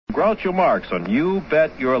Groucho Marx on You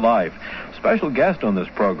Bet Your Life. Special guest on this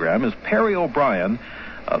program is Perry O'Brien,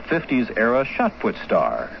 a 50s era shot put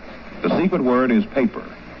star. The secret word is paper.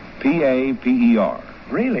 P-A-P-E-R.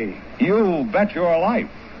 Really? You Bet Your Life.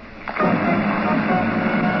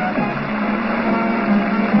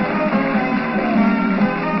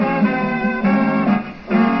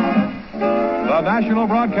 The National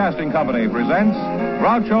Broadcasting Company presents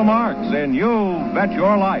Groucho Marx in You Bet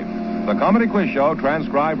Your Life, the comedy quiz show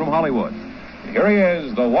transcribed from Hollywood. Here he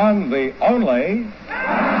is, the one, the only...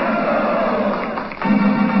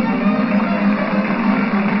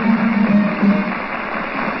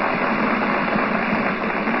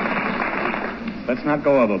 Let's not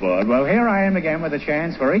go overboard. Well, here I am again with a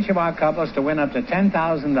chance for each of our couples to win up to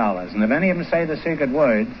 $10,000. And if any of them say the secret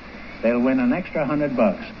word, they'll win an extra $100.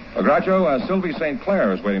 Groucho, Sylvie St.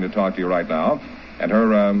 Clair is waiting to talk to you right now. And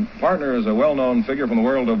her partner is a well-known figure from the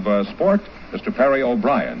world of sport, Mr. Perry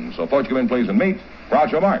O'Brien. So, folks, come in, please, and meet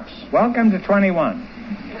Groucho Marx. Welcome to 21.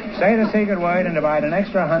 Say the secret word and divide an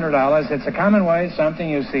extra $100. It's a common word, something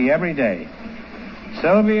you see every day.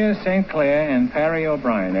 Sylvia St. Clair and Perry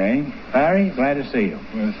O'Brien, eh? Perry, glad to see you.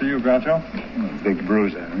 Glad to see you, Groucho. Oh, big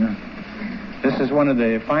bruiser, huh? This is one of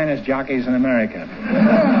the finest jockeys in America.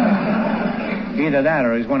 Either that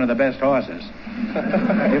or he's one of the best horses.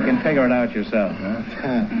 You can figure it out yourself, huh?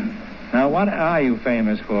 Now, what are you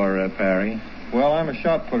famous for, Perry? Well, I'm a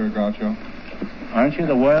shot putter, Groucho. Aren't you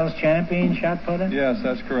the world's champion shot putter? Yes,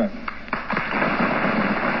 that's correct.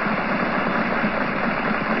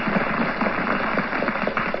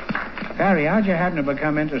 Perry, how'd you happen to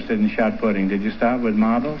become interested in shot putting? Did you start with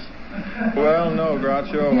marbles? Well, no,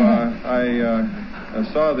 Groucho. I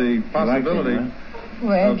saw the possibility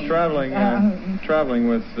of traveling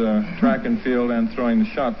with track and field and throwing the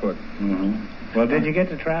shot put. Mm-hmm. Well, did you get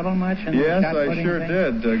to travel much? Yes, I sure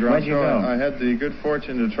did, Groucho. Where'd you go? I had the good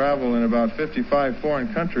fortune to travel in about 55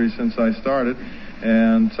 foreign countries since I started,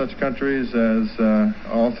 and such countries as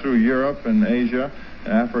all through Europe and Asia,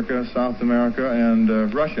 Africa, South America,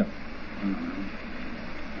 and Russia.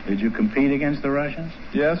 Mm-hmm. Did you compete against the Russians?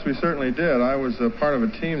 Yes, we certainly did. I was a part of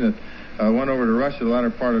a team that went over to Russia the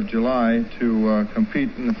latter part of July to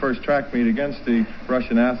compete in the first track meet against the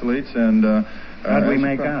Russian athletes. And how'd we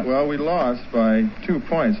make out? Well, we lost by 2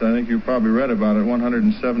 points. I think you probably read about it,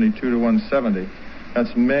 172 to 170.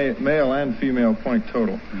 That's male and female point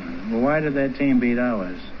total. Mm-hmm. Well, why did that team beat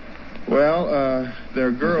ours? Well,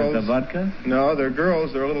 they're girls. Is it the vodka? No, they're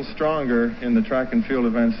girls. They're a little stronger in the track and field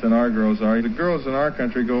events than our girls are. The girls in our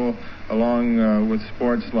country go along with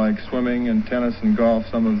sports like swimming and tennis and golf,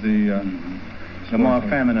 some of the... the more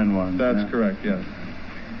feminine ones. That's correct, yes.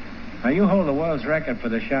 Now, you hold the world's record for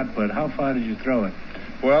the shot put. How far did you throw it?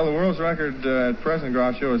 Well, the world's record at present,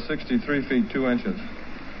 Groucho, is 63 feet 2 inches.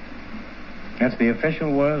 That's the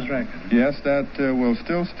official world's record? Yes, that will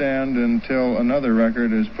still stand until another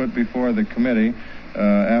record is put before the committee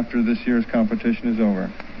after this year's competition is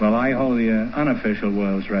over. Well, I hold the unofficial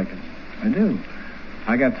world's record. I do.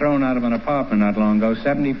 I got thrown out of an apartment not long ago,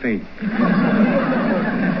 70 feet.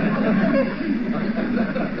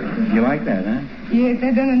 You like that, huh? Yes,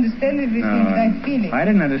 I don't understand everything, but I feel it. I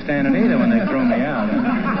didn't understand it either when they threw me out.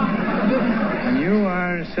 And you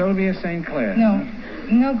are Sylvia St. Clair? No,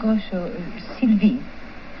 Groucho, Sylvie.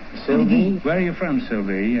 Sylvie? Where are you from,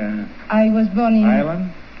 Sylvie? I was born in...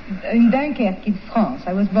 Ireland? In Dunkerque, in France.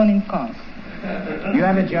 I was born in France. You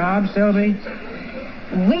have a job, Sylvie?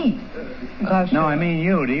 Oui, Groucho. No, I mean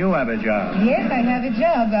you. Do you have a job? Yes, I have a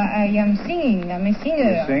job. I am singing. I'm a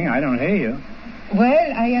singer. You sing? I don't hear you.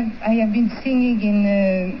 Well, I have been singing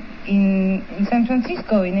in San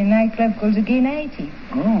Francisco in a nightclub called the Gay 90.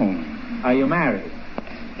 Oh. Are you married?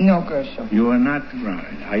 No, Groucho. You are not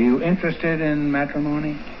married. Are you interested in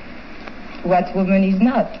matrimony? What woman is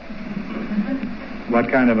not? What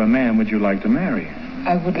kind of a man would you like to marry?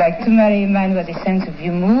 I would like to marry a man with a sense of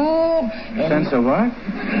humor. A sense of what?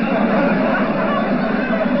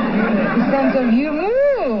 A sense of humor.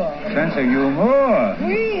 Sense of humor?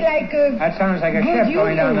 Oui, like a... That sounds like a ship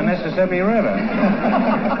going down the Mississippi River.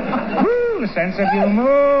 Woo, sense of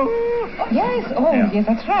humor. Yes, yes,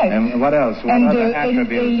 that's right. And what else? What and other a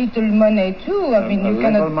attributes? little money, too. I mean, a you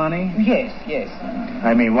little cannot... money? Yes.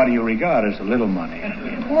 I mean, what do you regard as a little money?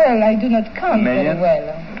 Well, I do not count very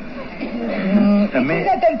well. It is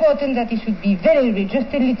not important that he should be very rich,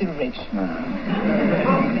 just a little rich.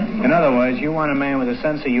 In other words, you want a man with a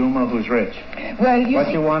sense of humor who's rich. Well,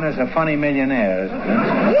 you want is a funny millionaire.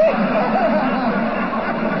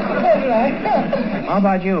 That's right. How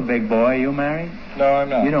about you, big boy? You married? No, I'm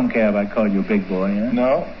not. You don't care if I called you big boy, huh?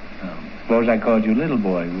 No. Suppose I called you little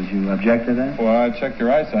boy. Would you object to that? Well, I checked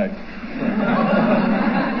your eyesight.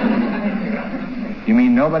 You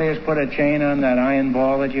mean nobody has put a chain on that iron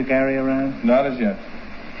ball that you carry around? Not as yet.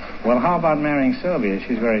 Well, how about marrying Sylvia?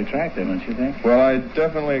 She's very attractive, don't you think? Well, I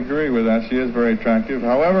definitely agree with that. She is very attractive.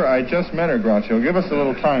 However, I just met her, Groucho. Give us a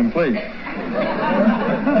little time, please.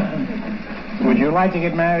 Would you like to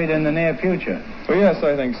get married in the near future? Well, yes,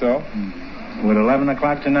 I think so. Would 11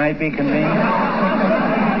 o'clock tonight be convenient?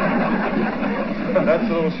 That's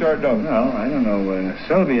a little short notice. No, I don't know.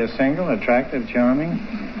 Sylvia's single, attractive, charming.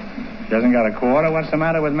 She hasn't got a quarter. What's the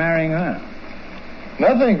matter with marrying her?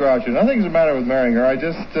 Nothing, Groucho. Nothing's the matter with marrying her. I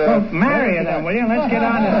just... Well, marry her then, will you? Let's get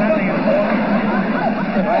on to something important.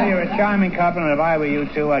 Well, you're a charming couple, and if I were you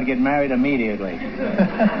two, I'd get married immediately.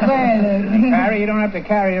 And Harry, you don't have to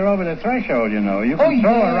carry her over the threshold, you know. You can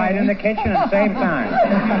throw her right in the kitchen and save time.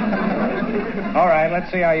 All right, let's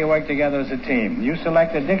see how you work together as a team. You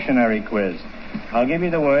select a dictionary quiz. I'll give you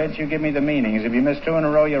the words, you give me the meanings. If you miss 2 in a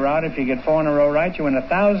row, you're out. If you get 4 in a row right, you win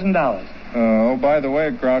 $1,000. Oh, by the way,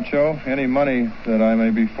 Groucho, any money that I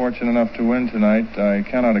may be fortunate enough to win tonight, I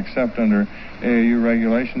cannot accept under AAU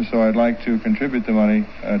regulations, so I'd like to contribute the money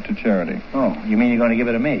to charity. Oh, you mean you're going to give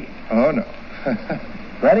it to me? Oh, no.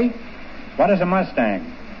 Ready? What is a Mustang?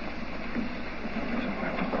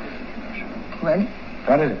 Well,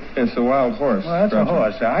 What is it? It's a wild horse. Well, that's Groucho. a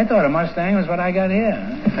horse. I thought a Mustang was what I got here.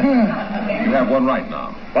 You have one right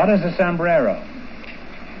now. What is a sombrero?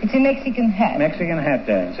 it's a Mexican hat. Mexican hat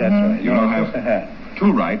dance, that's right. You No, don't it's have just a hat.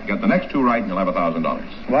 2 right. Get the next 2 right, and you'll have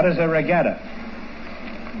 $1,000. What is a regatta?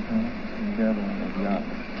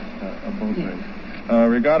 A boat race.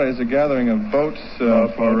 Regatta is a gathering of boats for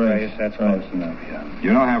a race. That's close enough, yeah.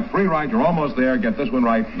 You now have 3 right. You're almost there. Get this one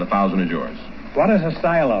right, and the 1,000 is yours. What is a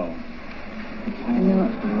silo? You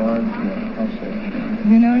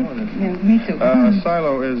know? Yeah, me too. A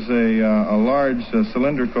silo is a large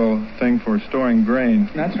cylindrical thing for storing grain.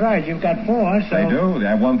 That's right. You've got 4, so... They do. They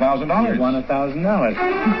have $1,000. You won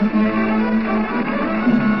 $1,000.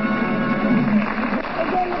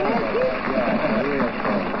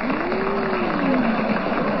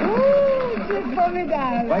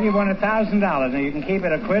 Well, you won $1,000. Now, you can keep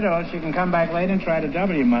it a quid, or else you can come back later and try to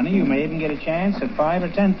double your money. You may even get a chance at 5 or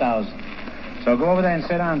 10,000. So go over there and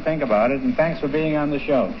sit down and think about it, and thanks for being on the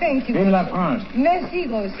show. Thank you. Vive la France. Merci,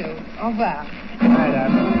 Grosso. Au revoir.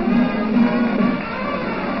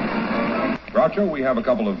 Groucho, we have a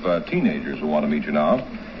couple of teenagers who want to meet you now.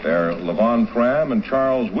 They're Levon Tram and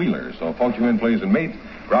Charles Wheeler. So folks you in, please, and meet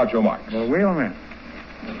Groucho Marx. Well, Wheelman.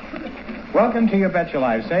 Welcome to Your Bet Your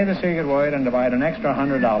Life. Say the secret word and divide an extra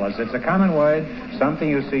 $100. It's a common word, something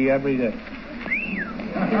you see every day.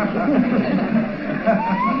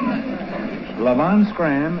 Levon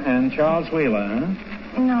Scram and Charles Wheeler, huh?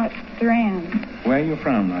 No, it's Duran. Where are you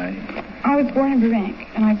from, Ray? I was born in Burbank,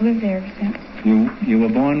 and I've lived there ever since. You were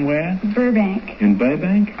born where? Burbank. In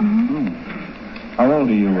Burbank? Uh-huh. Oh. How old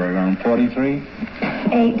are you? Around 43?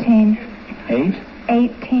 18. 8?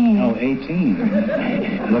 18. Oh, 18.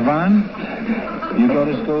 Levon, you go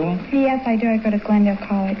to school? Yes, I do. I go to Glendale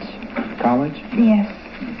College. College? Yes.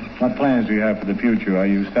 What plans do you have for the future? Are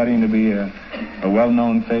you studying to be a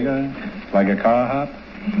well-known figure, like a car hop?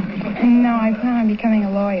 No, I plan on becoming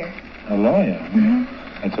a lawyer. A lawyer? Mm-hmm.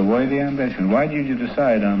 That's a worthy ambition. Why did you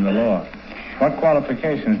decide on the law? What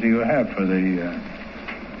qualifications do you have for the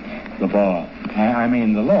bar? I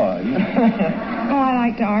mean the law. Well, I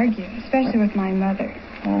like to argue, especially with my mother.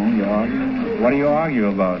 Oh, you argue? What do you argue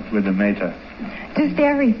about with the mater? Just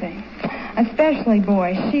everything. Especially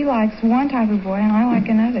boys. She likes one type of boy, and I like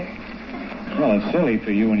another. Well, it's silly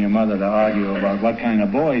for you and your mother to argue about what kind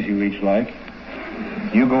of boys you each like.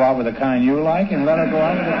 You go out with the kind you like, and let her go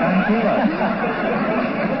out with the kind she likes.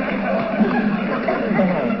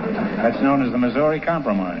 That's known as the Missouri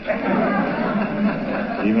Compromise.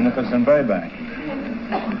 Even if it's in Burbank.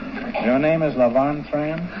 Your name is Levon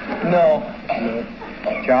Tram? No.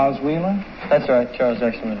 Charles Wheeler? That's right, Charles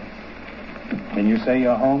Exeter. And you say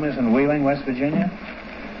your home is in Wheeling, West Virginia?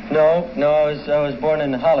 No, I was born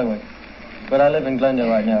in Hollywood, but I live in Glendale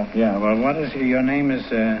right now. Yeah, well, your name is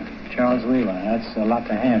Charles Wheeler. That's a lot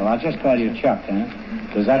to handle. I'll just call you Chuck, huh?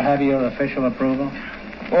 Does that have your official approval?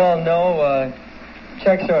 Well, no,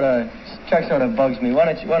 Chuck sort of bugs me. Why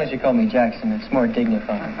don't you call me Jackson? It's more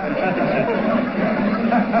dignified.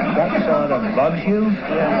 Chuck sort of bugs you?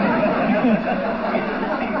 Yeah.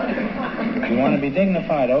 You want to be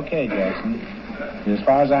dignified? Okay, Jackson. As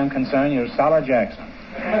far as I'm concerned, you're Solid Jackson. Is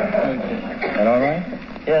that all right?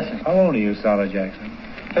 Yes, sir. How old are you, Solid Jackson?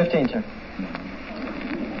 15, sir.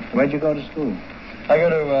 Where'd you go to school? I go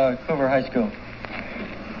to Hoover High School.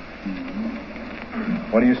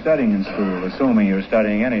 What are you studying in school, assuming you're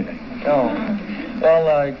studying anything? Oh,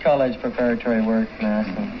 Well, college preparatory work, math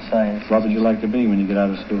and science. What would you like to be when you get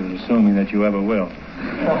out of school, assuming that you ever will?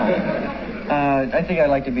 I think I'd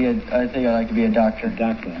like to be a doctor. A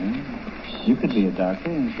doctor, huh? You could be a doctor,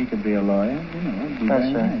 and she could be a lawyer. You know, it'd be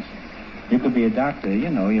That's very right. nice. You could be a doctor, you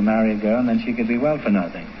know. You marry a girl, and then she could be well for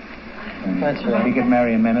nothing. And That's right. She could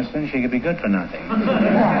marry a minister, and she could be good for nothing.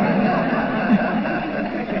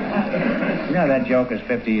 You know, that joke is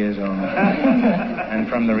 50 years old. And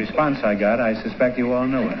from the response I got, I suspect you all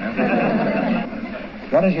knew it, huh?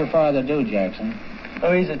 What does your father do, Jackson?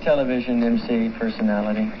 Oh, he's a television MC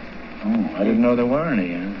personality. Oh, I didn't know there were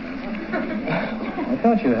any, huh? I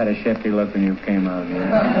thought you had a shifty look when you came out here.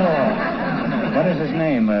 Oh. What is his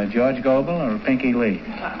name, George Goebel or Pinky Lee?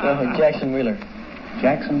 Oh, Jackson Wheeler.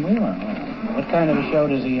 Jackson Wheeler? Oh. What kind of a show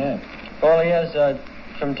does he have? Well, he has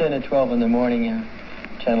from 10 to 12 in the morning,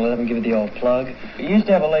 Channel 11, give it the old plug. He used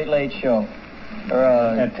to have a late show.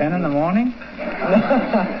 At 10 in the morning?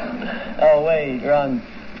 Oh, wait, around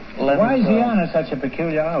 11. Why is he on at such a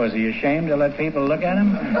peculiar hour? Is he ashamed to let people look at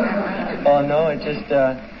him? Oh, no, it just,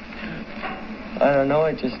 I don't know,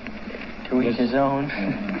 it just to each his own.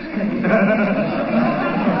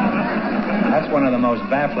 That's one of the most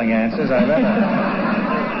baffling answers I've ever heard.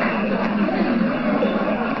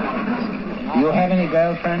 Do you have any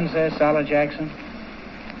girlfriends there, Sala Jackson?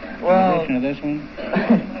 Well, in addition to this one?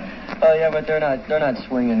 Oh, yeah, but they're not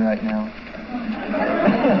swinging right now.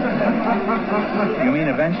 You mean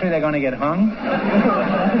eventually they're going to get hung?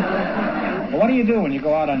 Well, what do you do when you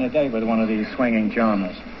go out on a date with one of these swinging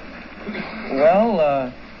charmers?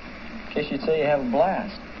 Well, guess you'd say you have a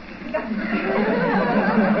blast. A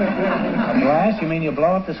blast? You mean you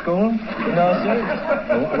blow up the school? No,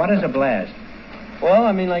 sir. What is a blast? Well,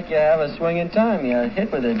 I mean, like you have a swinging time. You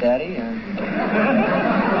hit with it, Daddy.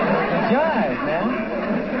 Jive, man.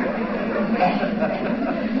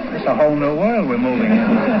 It's a whole new world we're moving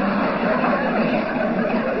into.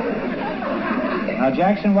 Now,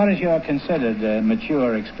 Jackson, what is your considered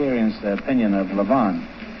mature, experienced opinion of Levon,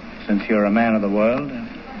 since you're a man of the world?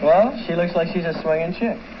 Well, she looks like she's a swinging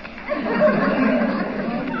chick.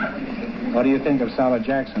 What do you think of Sala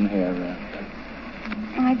Jackson here?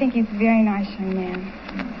 I think he's a very nice young man.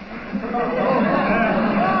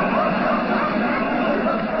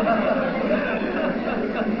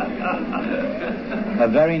 A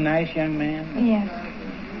very nice young man? Yes.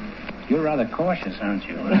 You're rather cautious, aren't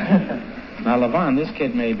you? Now, Levon, this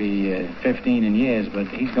kid may be 15 in years, but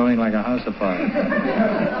he's going like a house afire.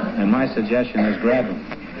 And my suggestion is grab him.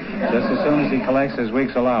 Just as soon as he collects his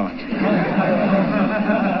week's allowance.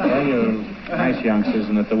 Well, you're nice youngsters,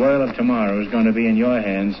 and if the world of tomorrow is going to be in your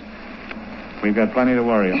hands, we've got plenty to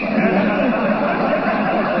worry about.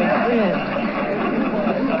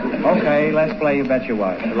 Okay, let's play You Bet Your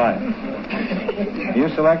Life. You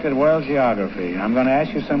selected world geography. I'm going to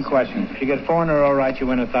ask you some questions. If you get 4 in a row right, you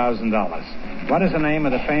win $1,000. What is the name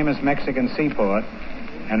of the famous Mexican seaport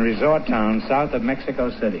and resort town south of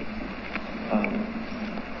Mexico City?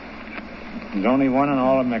 There's only one in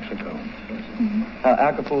all of Mexico.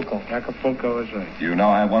 Acapulco. Acapulco is right. You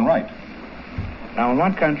now have one right. Now, in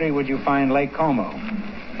what country would you find Lake Como?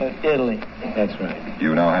 Italy. That's right.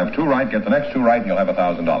 You now have 2 right. Get the next 2 right, and you'll have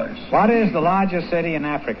 $1,000. What is the largest city in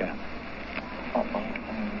Africa?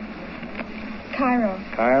 Cairo.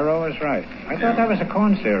 Cairo is right. I thought that was a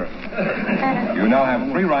corn syrup. You now have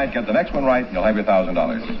 3 right. Get the next one right, and you'll have your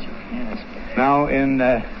 $1,000. Now,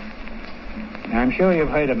 I'm sure you've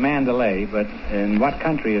heard of Mandalay, but in what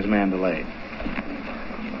country is Mandalay?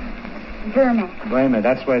 Burma. Burma.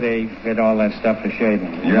 That's where they get all that stuff for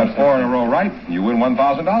shaving. You have 4 in a row right, and you win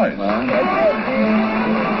 $1,000. Well,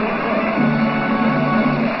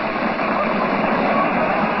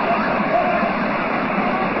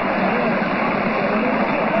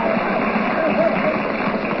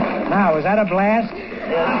 now, was that a blast?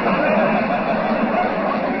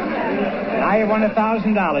 Now you won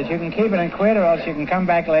 $1,000. You can keep it and quit, or else you can come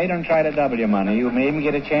back later and try to double your money. You may even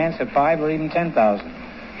get a chance at 5 or even 10,000.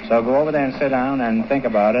 So go over there and sit down and think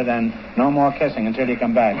about it, and no more kissing until you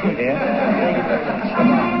come back. You hear? Thank you very much.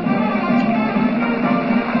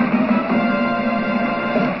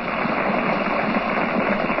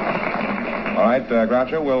 All right,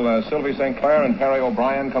 Groucho, will Sylvie St. Clair and Perry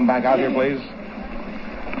O'Brien come back out here, please?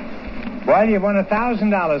 Well, you've won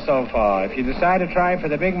 $1,000 so far. If you decide to try for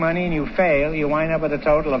the big money and you fail, you wind up with a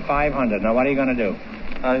total of $500. Now, what are you going to do?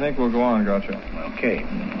 I think we'll go on, Groucho. Okay.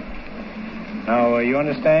 Now, you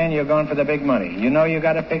understand you're going for the big money. You know you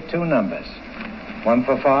got to pick 2 numbers. 1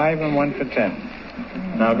 for 5 and 1 for 10.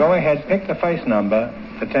 Now, go ahead, pick the first number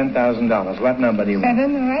for $10,000. What number do you want?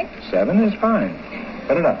 7, all right? 7 is fine.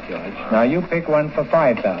 Put it up, George. Now, you pick one for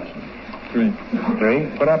 $5,000. 3. 3.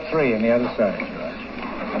 Put up 3 on the other side,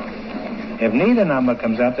 George. If neither number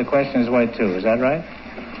comes up, the question is worth 2. Is that right?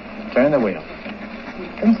 Turn the wheel.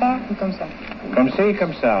 Comme ça ou comme ça? Comme ci,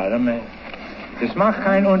 comme ça. Das macht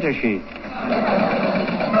keinen Unterschied.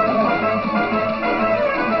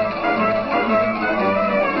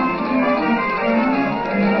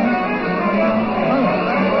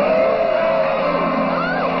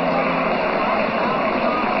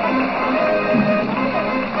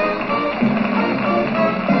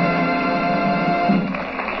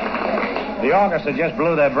 The orchestra just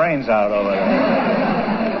blew their brains out over there.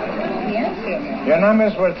 Your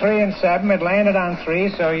numbers were 3 and 7. It landed on 3,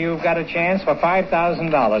 so you've got a chance for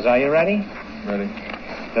 $5,000. Are you ready? Ready.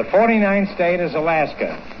 The 49th state is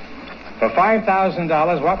Alaska. For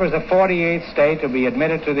 $5,000, what was the 48th state to be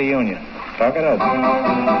admitted to the Union? Talk it over.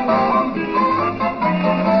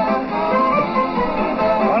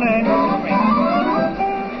 One in.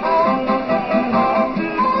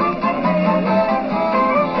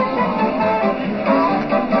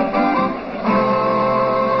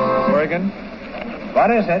 Oregon? What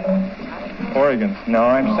is it? Oregon. No,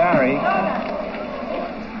 I'm sorry.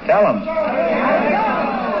 Tell them.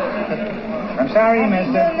 I'm sorry you missed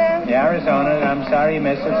it. Yeah, Arizona. I'm sorry you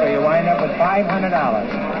missed it, so you wind up with $500.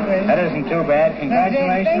 That isn't too bad.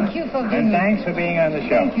 Congratulations. Thank you for being And thanks for being on the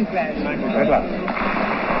show. Thank you, Gladys. Good luck.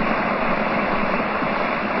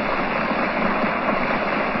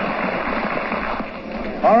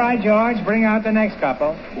 All right, George, bring out the next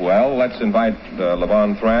couple. Well, let's invite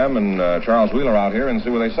Levon Thram and Charles Wheeler out here and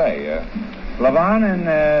see what they say. Levon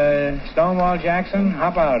and Stonewall Jackson,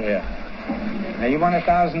 hop out here. Now, you won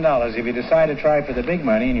 $1,000. If you decide to try for the big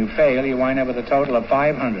money and you fail, you wind up with a total of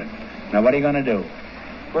 $500. Now, what are you going to do?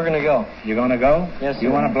 We're going to go. You going to go? Yes, sir.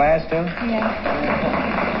 You want to blast, too? Yes.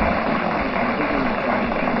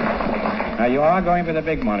 Now, you are going for the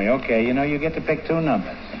big money. Okay, you know, you get to pick 2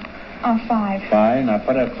 numbers. 5. 5. Now,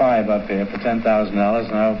 put a 5 up here for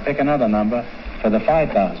 $10,000. Now, pick another number for the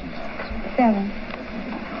 $5,000. 7.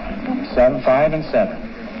 7, 5, and 7.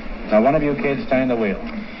 Now, one of you kids turn the wheel.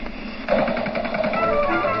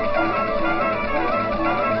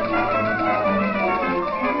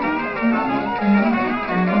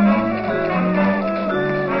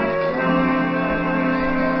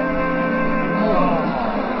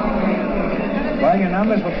 Well, your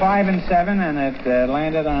numbers were 5 and 7, and it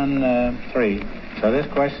landed on 3. So this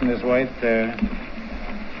question is worth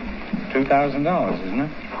 $2,000, isn't it?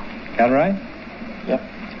 That right? Yep.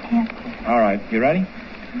 Yeah. All right. You ready?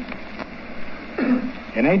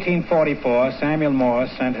 In 1844, Samuel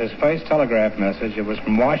Morse sent his first telegraph message. It was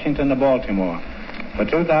from Washington to Baltimore. For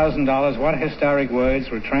 $2,000, what historic words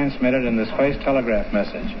were transmitted in this first telegraph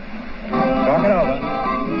message? Talk it over.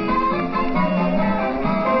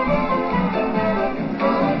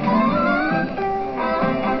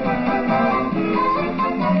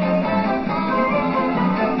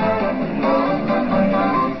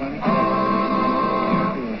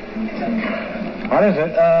 What is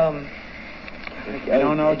it? I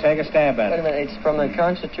don't know. Take a stab at Wait a it. minute. It's from the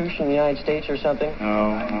Constitution of the United States or something?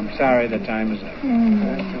 Oh, I'm sorry. The time is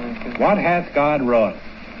up. What hath God wrought?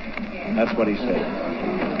 That's what he said.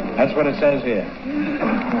 That's what it says here.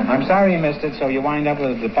 I'm sorry you missed it, so you wind up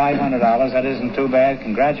with the $500. That isn't too bad.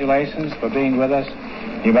 Congratulations for being with us.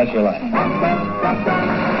 You bet your life.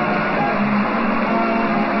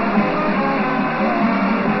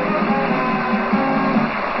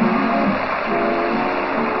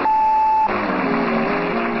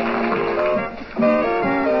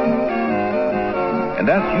 And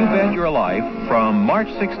that's You Bet Your Life from March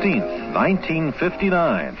 16th,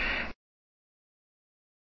 1959.